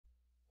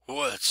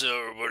What's up,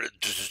 everybody?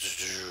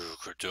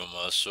 Crypto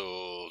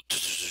Muscle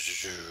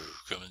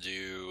coming to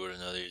you with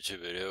another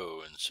YouTube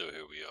video, and so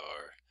here we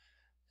are,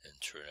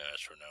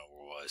 international now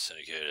worldwide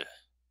syndicated.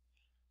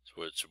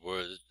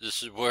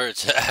 This is where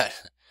it's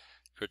at.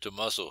 Crypto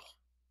Muscle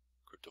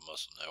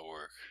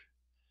Network,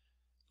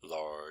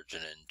 large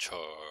and in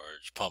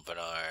charge, pumping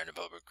iron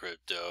about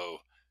crypto.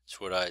 It's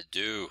what I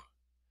do.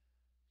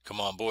 Come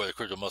on board the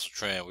Crypto Muscle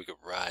train. We could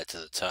ride to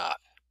the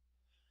top.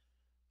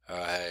 All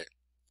right.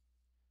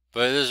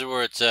 But this is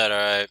where it's at,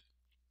 alright?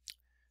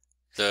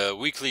 The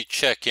weekly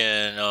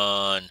check-in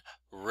on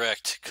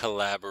REKT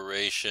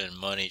collaboration,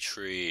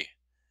 MoneyTree,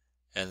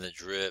 and the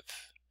Drip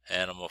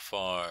Animal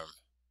Farm.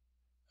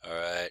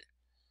 Alright?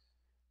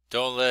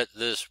 Don't let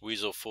this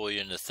weasel fool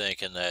you into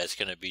thinking that it's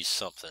going to be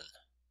something.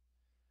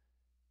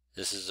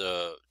 This is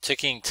a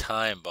ticking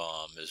time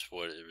bomb is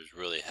what is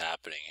really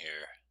happening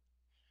here.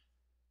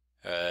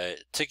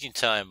 Alright? Ticking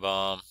time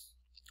bomb.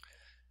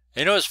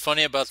 And you know what's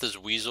funny about this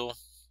weasel?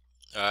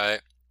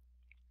 Alright?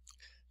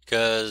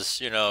 Because,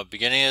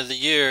 beginning of the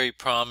year, he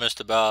promised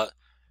about,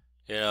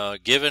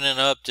 giving an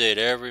update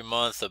every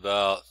month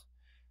about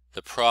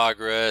the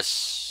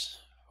progress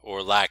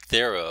or lack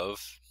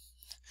thereof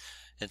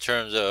in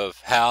terms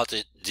of how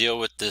to deal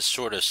with this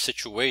sort of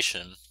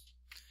situation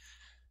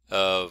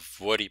of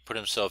what he put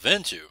himself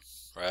into,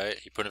 right?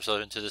 He put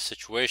himself into the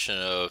situation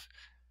of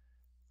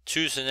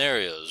two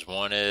scenarios.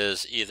 One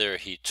is either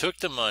he took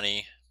the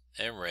money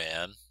and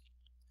ran,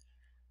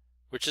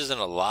 which isn't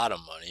a lot of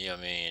money, I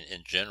mean,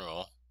 in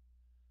general.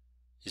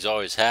 He's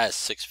always had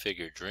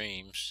six-figure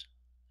dreams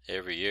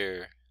every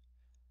year.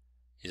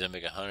 He's gonna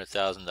make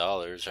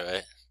 $100,000,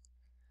 right?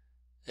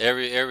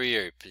 Every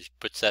year he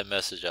puts that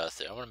message out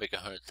there. I'm gonna make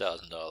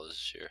 $100,000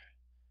 this year.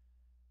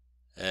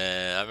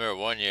 And I remember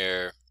one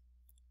year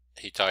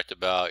he talked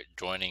about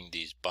joining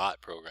these bot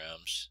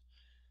programs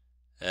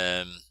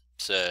and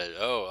said,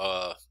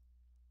 "Oh,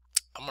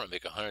 I'm gonna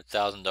make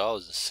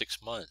 $100,000 in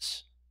 6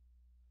 months."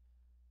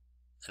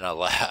 And I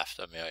laughed.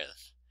 I mean,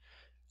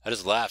 I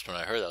just laughed when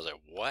I heard that. I was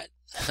like, "What?"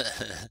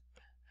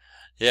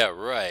 Yeah,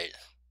 right.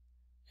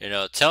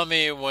 Tell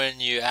me when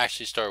you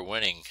actually start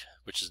winning,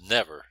 which is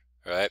never,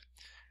 right?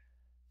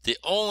 The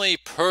only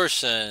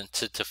person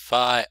to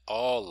defy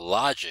all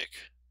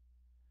logic,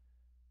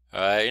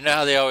 alright, you know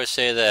how they always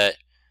say that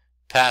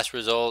past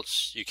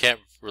results, you can't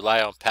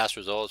rely on past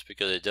results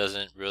because it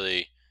doesn't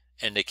really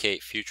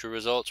indicate future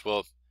results?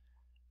 Well,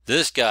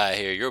 this guy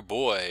here, your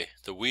boy,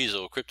 the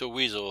weasel, crypto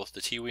weasel,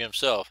 the Tiwi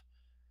himself,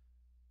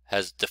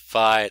 has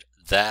defied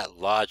that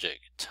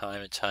logic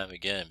time and time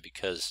again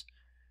because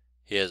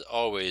he has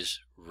always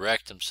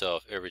wrecked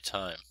himself every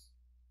time.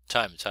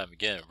 Time and time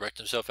again. Wrecked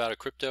himself out of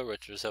crypto,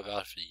 wrecked himself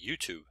out of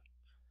YouTube.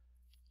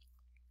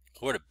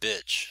 What a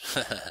bitch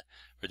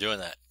for doing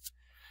that.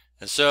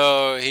 And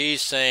so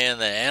he's saying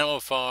that Animal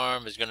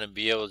Farm is going to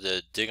be able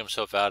to dig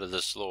himself out of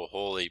this little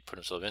hole he put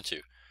himself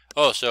into.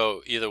 Oh,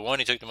 so either one,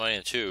 he took the money,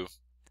 and two,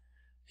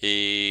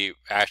 he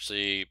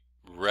actually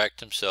wrecked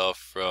himself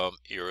from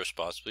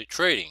irresponsibly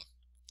trading.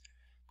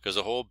 Because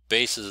the whole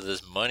basis of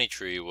this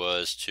MoneyTree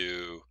was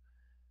to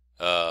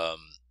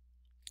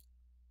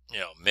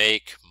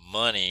make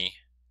money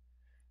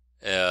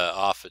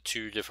off of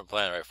two different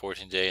plans, right?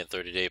 14-day and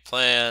 30-day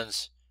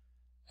plans.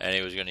 And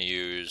he was going to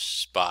use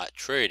spot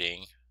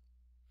trading,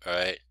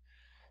 right?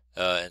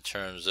 In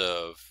terms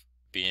of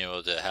being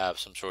able to have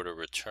some sort of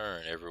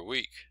return every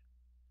week.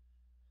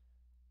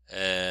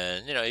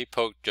 And, he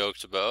poked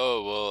jokes about,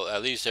 oh, well,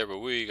 at least every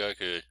week I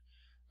could,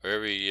 or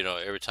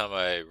every time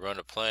I run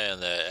a plan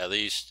that at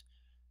least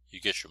you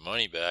get your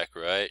money back,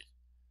 right?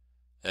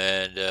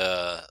 And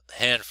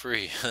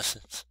hand-free.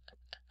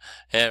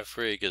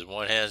 Hand-free, because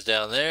one hand's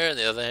down there and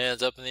the other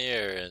hand's up in the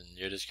air, and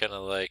you're just kind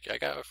of like, I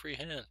got a free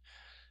hand.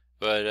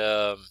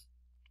 But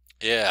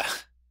yeah,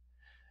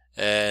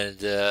 and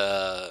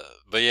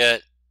but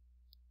yet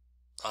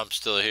I'm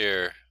still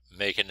here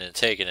making and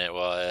taking it,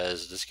 while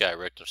as this guy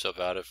wrecked himself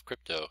out of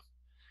crypto.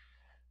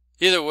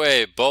 Either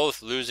way,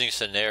 both losing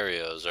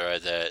scenarios,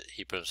 alright, that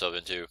he put himself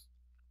into.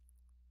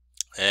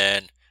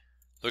 And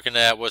looking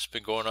at what's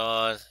been going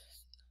on,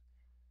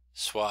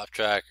 swap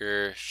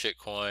tracker,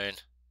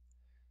 shitcoin.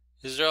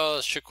 These are all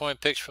shitcoin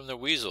picks from the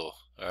weasel,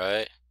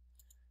 alright?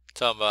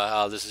 Talking about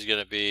how this is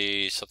going to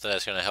be something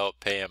that's going to help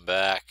pay him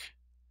back.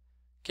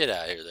 Get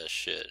out of here, that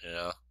shit,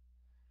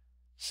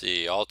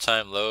 See,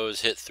 all-time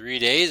lows hit 3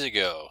 days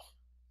ago,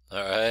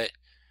 alright?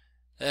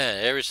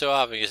 And every so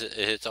often it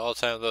hits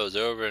all-time lows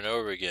over and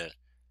over again.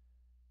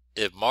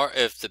 If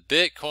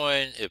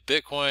Bitcoin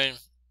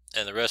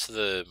and the rest of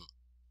the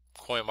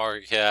coin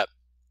market cap,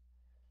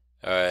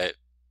 alright,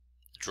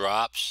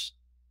 drops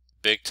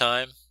big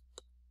time,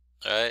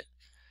 alright,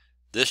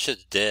 this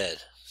shit's dead.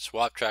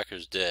 Swap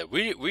tracker's dead.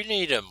 We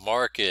need a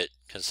market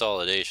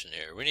consolidation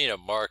here. We need a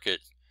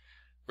market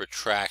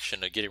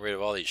retraction of getting rid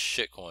of all these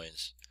shit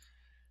coins.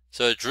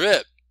 So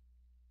Drip,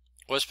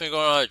 what's been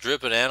going on at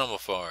Drip and Animal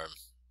Farm?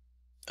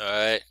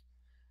 Alright.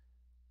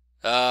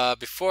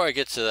 Before I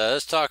get to that,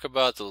 let's talk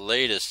about the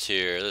latest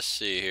here. Let's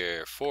see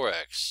here.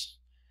 Forex.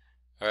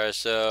 Alright,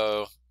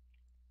 so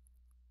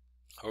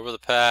over the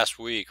past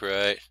week,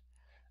 right?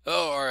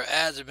 Oh, our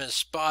ads have been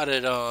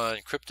spotted on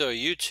crypto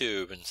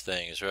YouTube and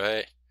things,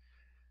 right?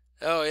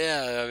 Oh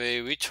yeah, I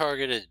mean, we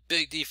targeted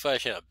big DeFi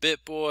channel,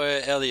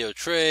 BitBoy, Elio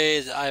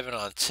Trades, Ivan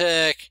on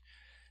Tech.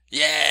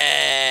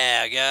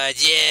 Yeah,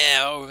 guys,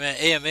 yeah. Oh man,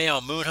 AMA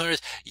on Moon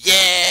Hunters.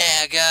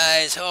 Yeah,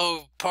 guys.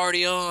 Oh,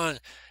 party on.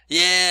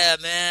 Yeah,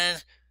 man.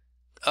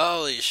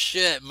 Holy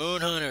shit, Moon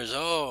Hunters.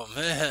 Oh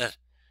man.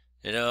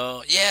 You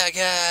know, yeah,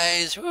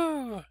 guys.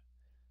 Woo.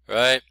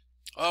 Right?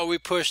 Oh, we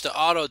pushed the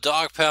auto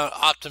dog pound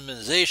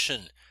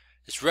optimization.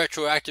 It's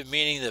retroactive,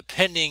 meaning the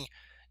pending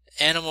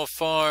animal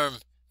farm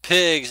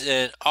pigs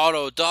and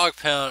auto dog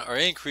pound are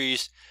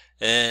increased,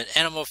 and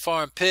animal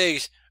farm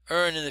pigs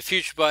earned in the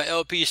future by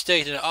LP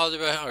staked in the auto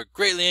dog pound are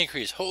greatly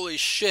increased. Holy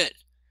shit.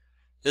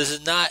 This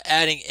is not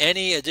adding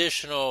any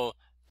additional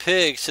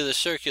pigs to the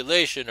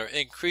circulation or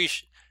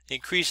increasing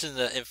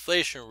the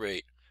inflation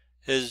rate.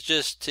 It is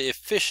just to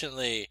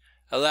efficiently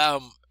allow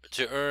them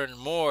to earn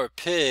more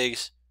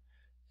pigs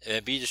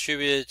and be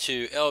distributed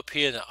to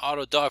LP in the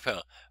auto dog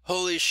pound.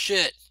 Holy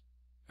shit.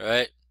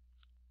 Right?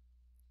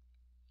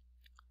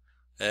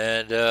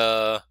 And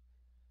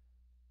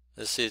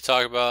let's see,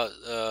 talk about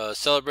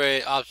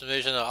celebrate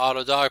optimization of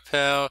auto dog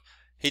pound.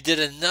 He did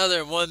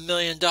another $1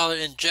 million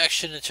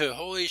injection into it.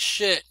 Holy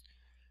shit.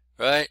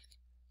 Right?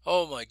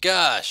 Oh my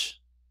gosh.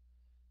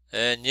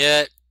 And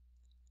yet,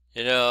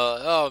 you know,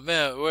 oh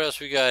man, what else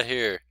we got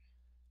here?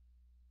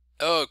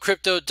 Oh,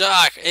 Crypto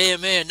Doc,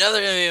 AMA,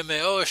 another AMA.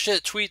 Oh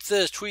shit, tweet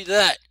this, tweet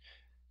that.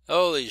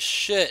 Holy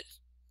shit.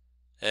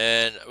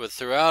 And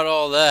throughout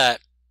all that,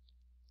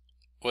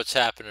 what's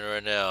happening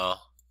right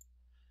now?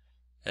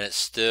 And it's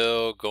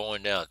still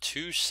going down.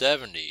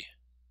 270.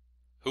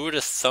 Who would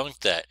have thunk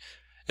that?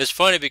 It's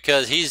funny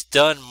because he's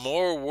done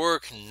more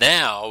work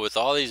now with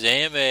all these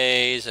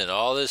AMAs and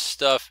all this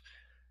stuff,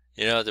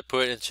 you know, to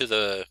put into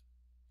the,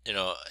 you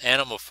know,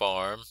 animal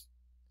farm.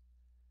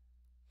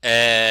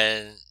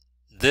 And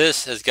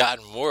this has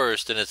gotten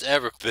worse than it's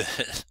ever been.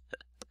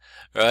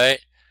 Right?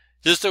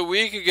 Just a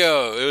week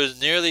ago, it was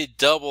nearly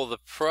double the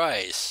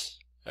price.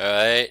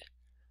 Alright?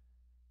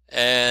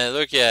 And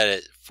look at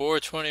it.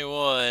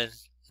 421.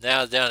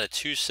 Now it's down to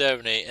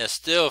 270 and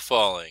still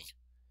falling.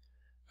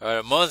 Alright,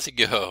 a month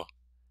ago,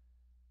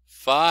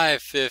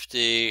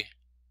 550,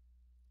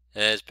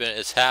 and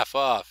it's half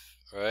off,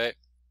 right?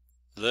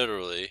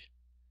 Literally.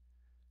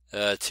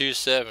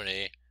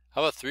 270.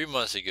 How about 3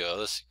 months ago?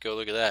 Let's go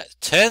look at that.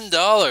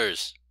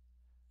 $10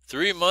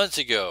 3 months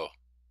ago.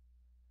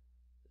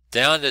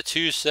 Down to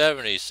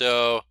 270.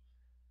 So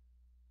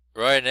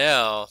right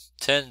now,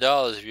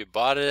 $10, if you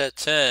bought it at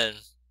 10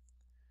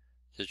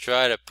 to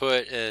try to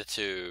put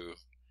into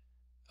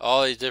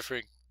all these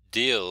different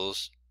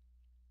deals,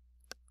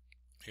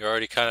 you're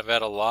already kind of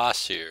at a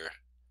loss here.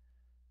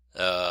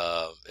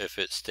 If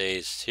it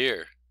stays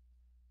here.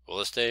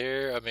 Will it stay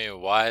here? I mean,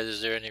 why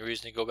is there any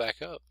reason to go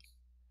back up?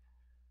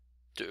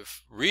 The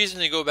reason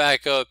to go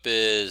back up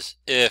is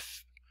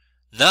if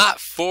not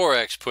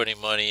Forex putting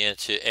money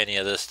into any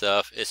of this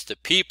stuff, it's the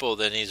people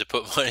that needs to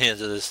put money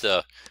into this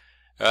stuff.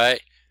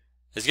 Right?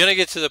 It's going to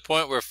get to the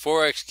point where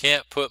Forex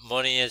can't put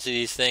money into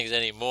these things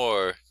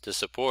anymore to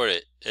support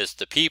it. It's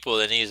the people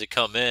that needs to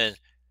come in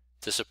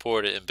to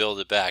support it and build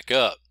it back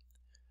up.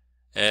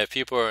 And if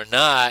people are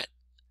not,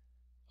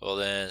 well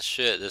then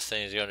shit, this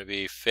thing's going to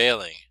be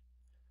failing.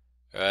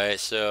 Right?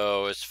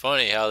 So it's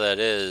funny how that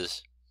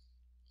is.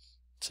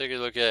 Let's take a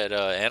look at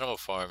Animal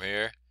Farm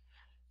here.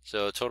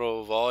 So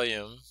total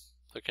volume,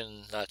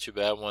 looking not too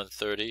bad,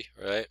 130,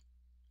 right?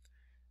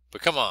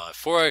 But come on,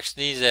 Forex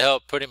needs to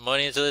help putting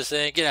money into this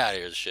thing. Get out of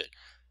here, this shit.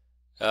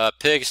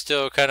 Pig's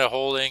still kind of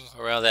holding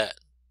around that,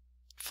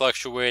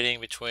 fluctuating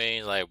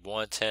between like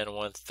 110,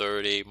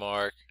 130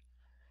 mark.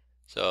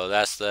 So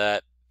that's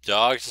that.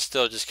 Dogs is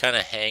still just kind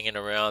of hanging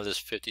around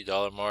this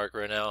 $50 mark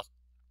right now.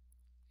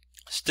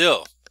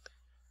 Still,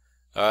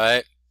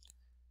 alright.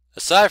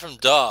 Aside from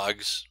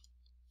dogs,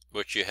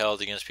 which you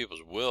held against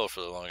people's will for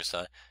the longest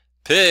time,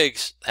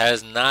 pigs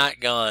has not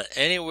gone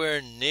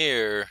anywhere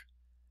near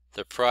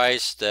the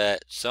price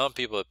that some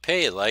people have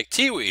paid, like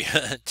Tiwi.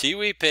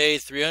 Tiwi paid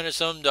 $300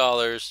 some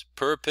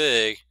per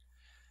pig,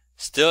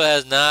 still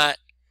has not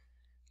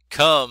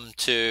come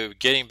to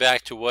getting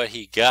back to what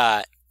he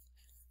got,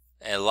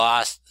 and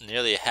lost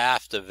nearly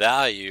half the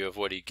value of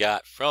what he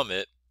got from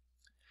it.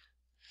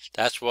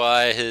 That's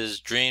why his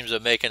dreams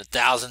of making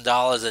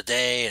 $1,000 a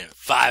day and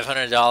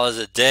 $500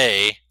 a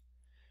day,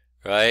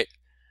 right,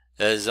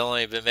 has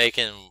only been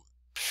making,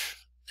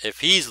 if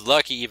he's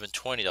lucky, even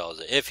 $20 a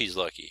day, if he's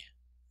lucky.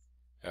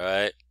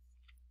 Alright,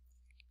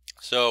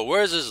 so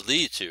where does this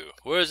lead to?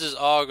 Where is this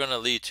all going to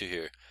lead to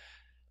here?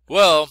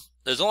 Well,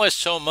 there's only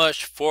so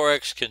much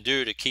Forex can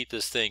do to keep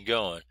this thing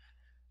going,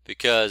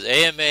 because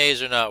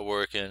AMAs are not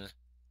working.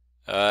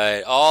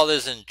 Alright, all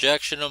this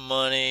injection of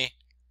money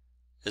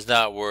is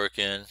not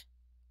working,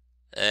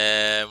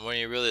 and when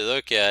you really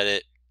look at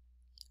it,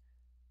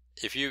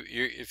 if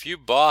you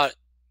bought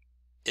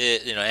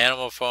it, you know,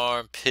 Animal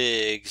Farm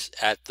pigs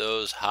at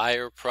those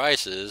higher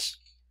prices,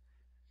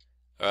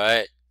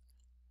 alright,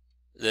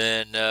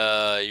 then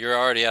you're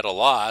already at a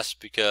loss,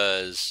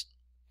 because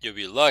you'll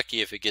be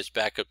lucky if it gets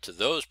back up to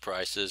those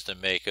prices to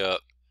make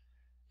up,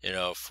 you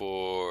know,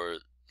 for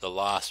the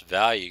lost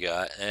value you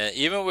got. And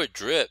even with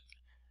drip,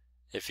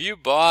 if you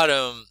bought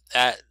them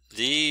at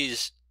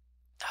these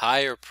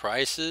higher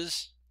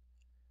prices,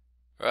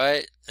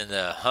 right, in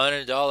the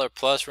 $100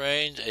 plus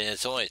range, and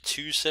it's only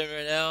 $270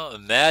 right now,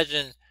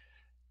 imagine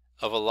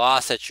of a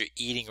loss that you're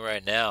eating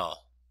right now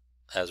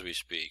as we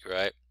speak,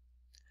 right?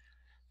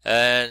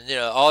 And, you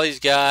know, all these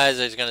guys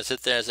are going to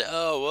sit there and say,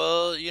 oh,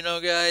 well, you know,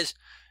 guys,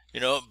 you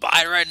know,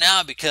 buy it right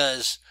now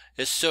because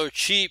it's so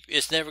cheap,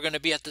 it's never going to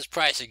be at this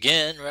price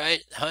again,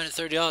 right?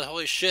 $130,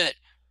 holy shit.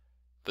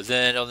 But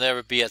then it'll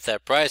never be at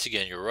that price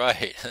again, you're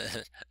right.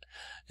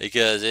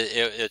 Because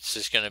it's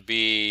just going to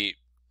be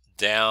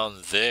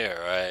down there,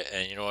 right?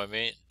 And you know what I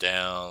mean?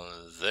 Down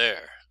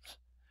there.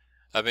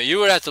 I mean, you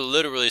would have to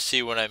literally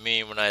see what I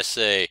mean when I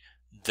say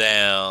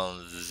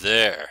down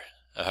there,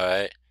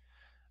 alright?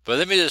 But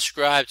let me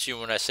describe to you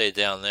when I say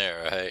down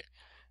there, right?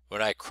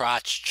 When I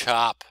crotch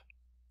chop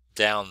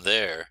down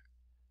there,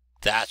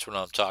 that's what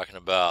I'm talking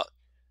about,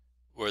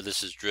 where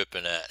this is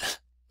dripping at.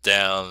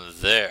 Down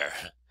there.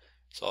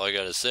 That's all I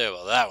got to say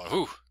about that one.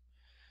 Whew.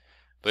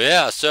 But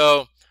yeah,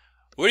 so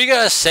what do you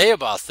got to say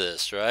about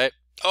this, right?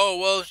 Oh,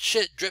 well,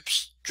 shit,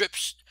 drips,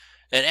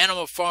 and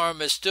Animal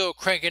Farm is still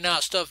cranking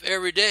out stuff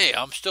every day.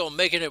 I'm still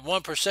making it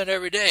 1%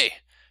 every day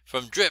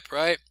from drip,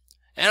 right?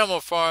 Animal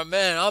Farm,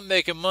 man, I'm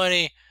making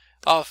money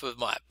off of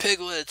my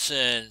piglets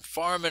and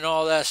farming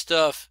all that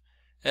stuff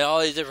and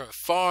all these different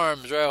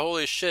farms, right?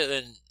 Holy shit.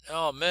 And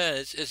oh man,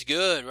 it's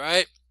good,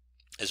 right?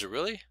 Is it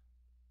really?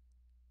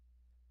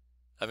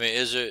 I mean,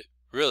 is it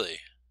really?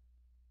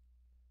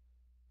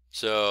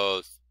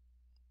 So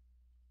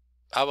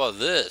how about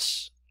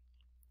this?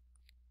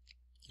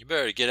 You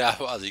better get out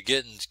while the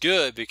getting's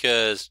good,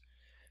 because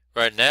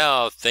right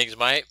now things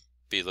might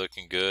be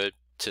looking good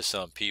to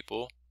some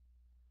people,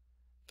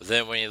 but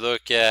then when you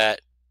look at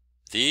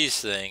these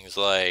things,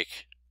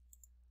 like,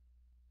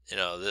 you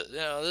know, this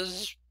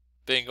has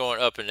been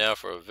going up and down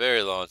for a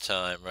very long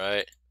time,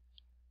 right?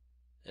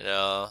 You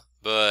know,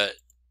 but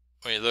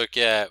when you look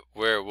at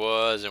where it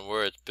was and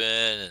where it's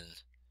been and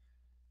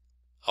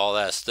all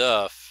that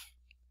stuff,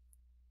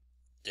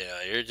 you know,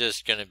 you're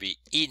just going to be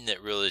eating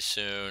it really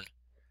soon.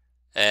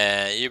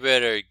 And you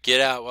better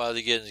get out while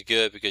the getting's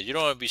good, because you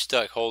don't want to be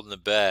stuck holding the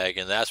bag,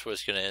 and that's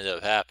what's going to end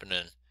up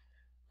happening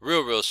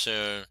real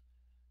soon,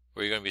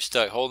 where you're going to be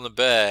stuck holding the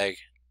bag,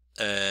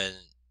 and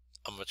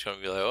I'm just going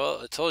to be like, well,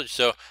 I told you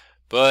so.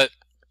 But,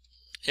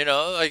 you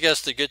know, I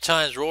guess the good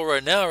times roll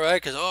right now,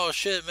 right? Because, oh,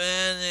 shit,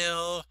 man, you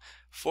know,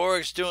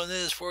 Forex doing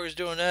this, Forex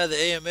doing that, the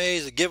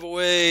AMAs, the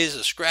giveaways, the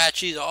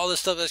scratchies, all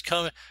this stuff that's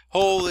coming.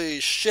 Holy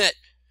shit,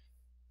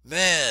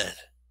 man.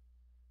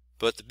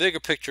 But the bigger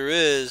picture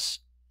is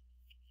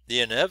the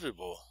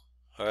inevitable,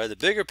 all right? The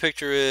bigger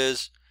picture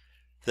is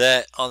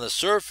that on the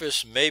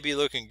surface may be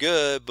looking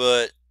good,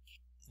 but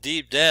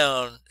deep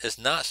down it's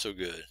not so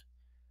good,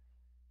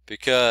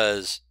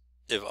 because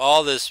if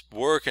all this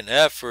work and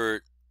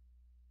effort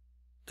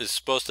is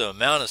supposed to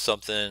amount to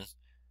something,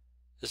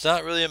 it's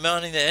not really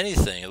amounting to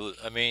anything.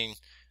 I mean,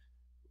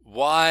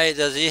 why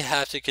does he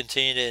have to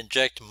continue to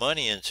inject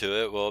money into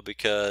it? Well,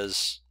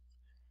 because,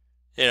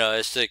 you know,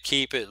 it's to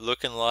keep it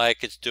looking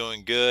like it's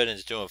doing good and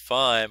it's doing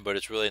fine, but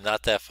it's really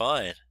not that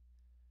fine,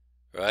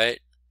 right?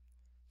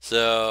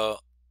 So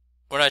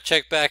when I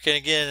check back in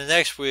again the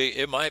next week,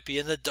 it might be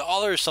in the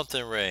dollar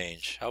something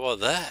range. How about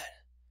that?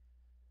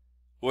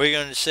 What are you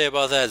going to say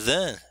about that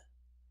then?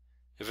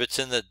 If it's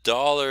in the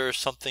dollar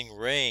something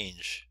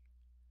range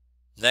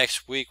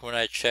next week when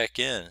I check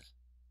in,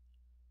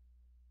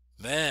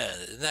 man,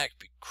 isn't that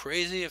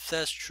crazy if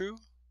that's true?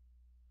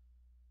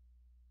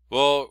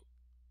 Well,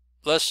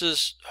 let's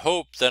just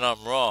hope that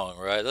I'm wrong,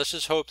 right? Let's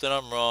just hope that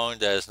I'm wrong,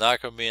 that it's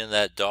not going to be in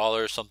that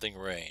dollar something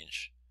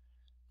range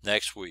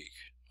next week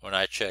when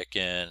I check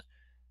in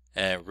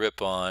and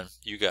rip on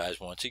you guys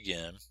once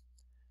again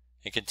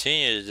and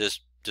continue to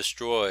just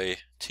destroy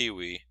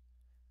Tiwi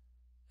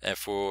and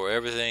for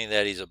everything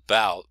that he's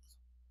about.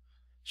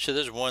 Shit,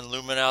 there's one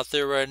looming out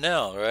there right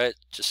now, right?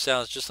 Just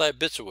sounds just like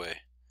bits away.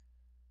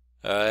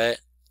 Alright?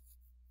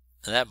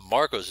 And that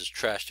Marcos is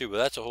trash too, but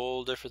that's a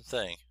whole different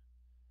thing.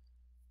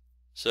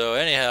 So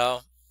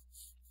anyhow,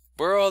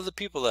 where are all the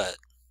people at?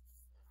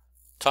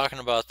 Talking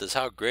about this,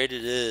 how great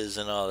it is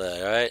and all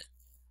that, right?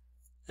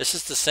 It's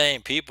just the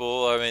same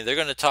people. I mean, they're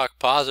going to talk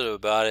positive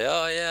about it.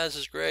 Oh yeah, this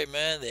is great,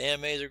 man. The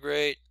AMAs are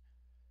great.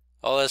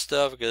 All that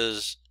stuff,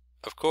 because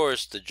of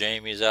course the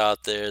Jamies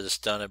out there, the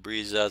Stunna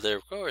Breezes out there,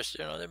 of course,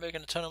 you know, they're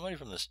making a ton of money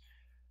from this.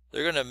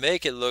 They're going to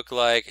make it look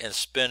like and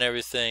spin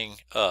everything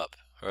up,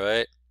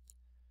 right?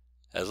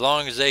 As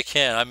long as they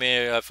can. I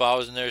mean, if I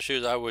was in their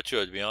shoes, I would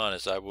too, to be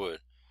honest, I would.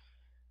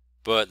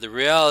 But the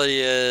reality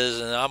is,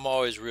 and I'm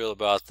always real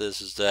about this,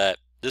 is that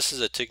this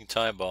is a ticking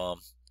time bomb.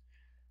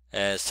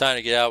 And it's time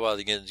to get out while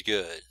the getting's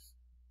good.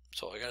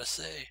 That's all I gotta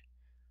say.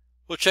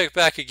 We'll check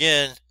back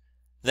again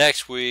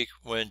next week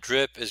when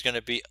drip is going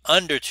to be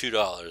under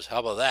 $2. How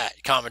about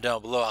that? Comment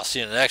down below. I'll see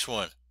you in the next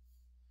one.